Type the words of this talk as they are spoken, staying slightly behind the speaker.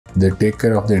They take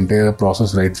care of the entire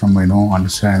process right from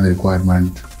understanding the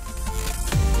requirement.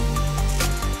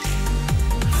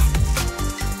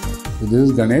 So this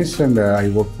is Ganesh and I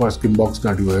work for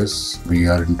Skimbox.us. We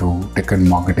are into tech and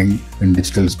marketing in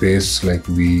digital space. Like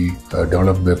we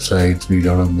develop websites, we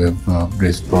develop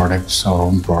web-based products, our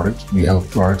own products. We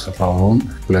have products of our own,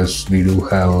 plus we do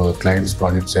have clients'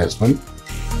 projects as well.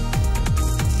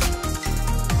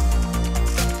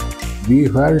 We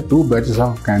hired 2 batches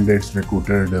of candidates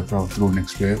recruited through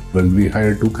NxtWave. When we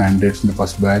hired 2 candidates in the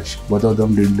first batch, both of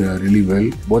them did really well.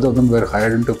 Both of them were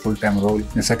hired into full-time role.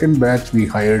 In the second batch, we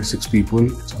hired 6 people.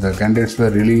 So the candidates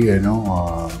were really,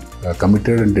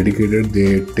 committed and dedicated.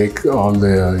 They take all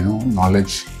the,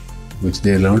 knowledge which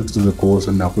they learned through the course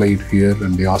and apply it here,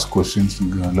 and they ask questions to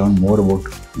learn more about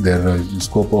their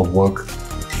scope of work.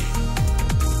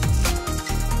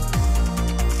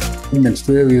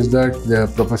 NxtWave is that the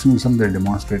professionalism they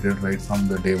demonstrated right from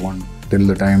the day one till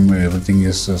the time everything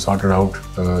is sorted out.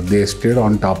 They stayed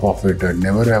on top of it.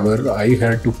 Never ever I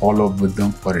had to follow up with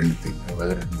them for anything,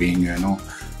 whether it being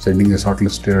sending a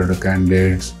shortlisted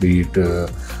candidates, be it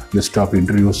list of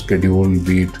interview schedule,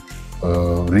 be it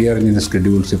rearranging the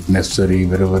schedules if necessary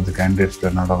wherever the candidates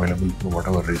were not available for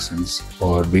whatever reasons,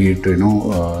 or be it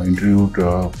interview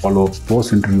follow-ups,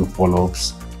 post-interview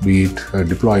follow-ups, be it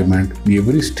deployment.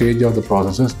 Every stage of the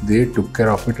processes, they took care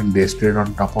of it and they stayed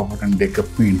on top of it and they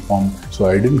kept me informed. So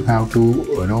I didn't have to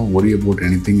worry about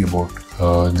anything about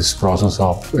this process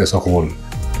as a whole.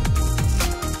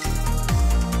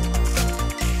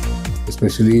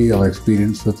 Especially our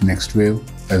experience with NxtWave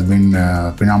has been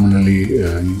phenomenally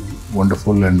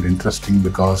wonderful and interesting,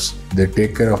 because they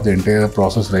take care of the entire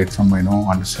process right from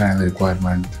understanding the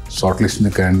requirement, shortlisting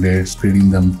the candidates, screening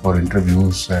them for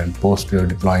interviews, and post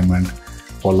deployment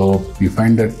follow-up. We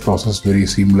find that process very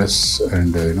seamless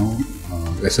and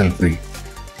hassle-free.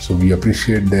 So we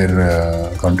appreciate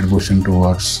their contribution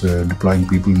towards deploying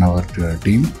people in our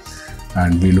team,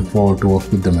 and we look forward to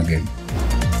work with them again.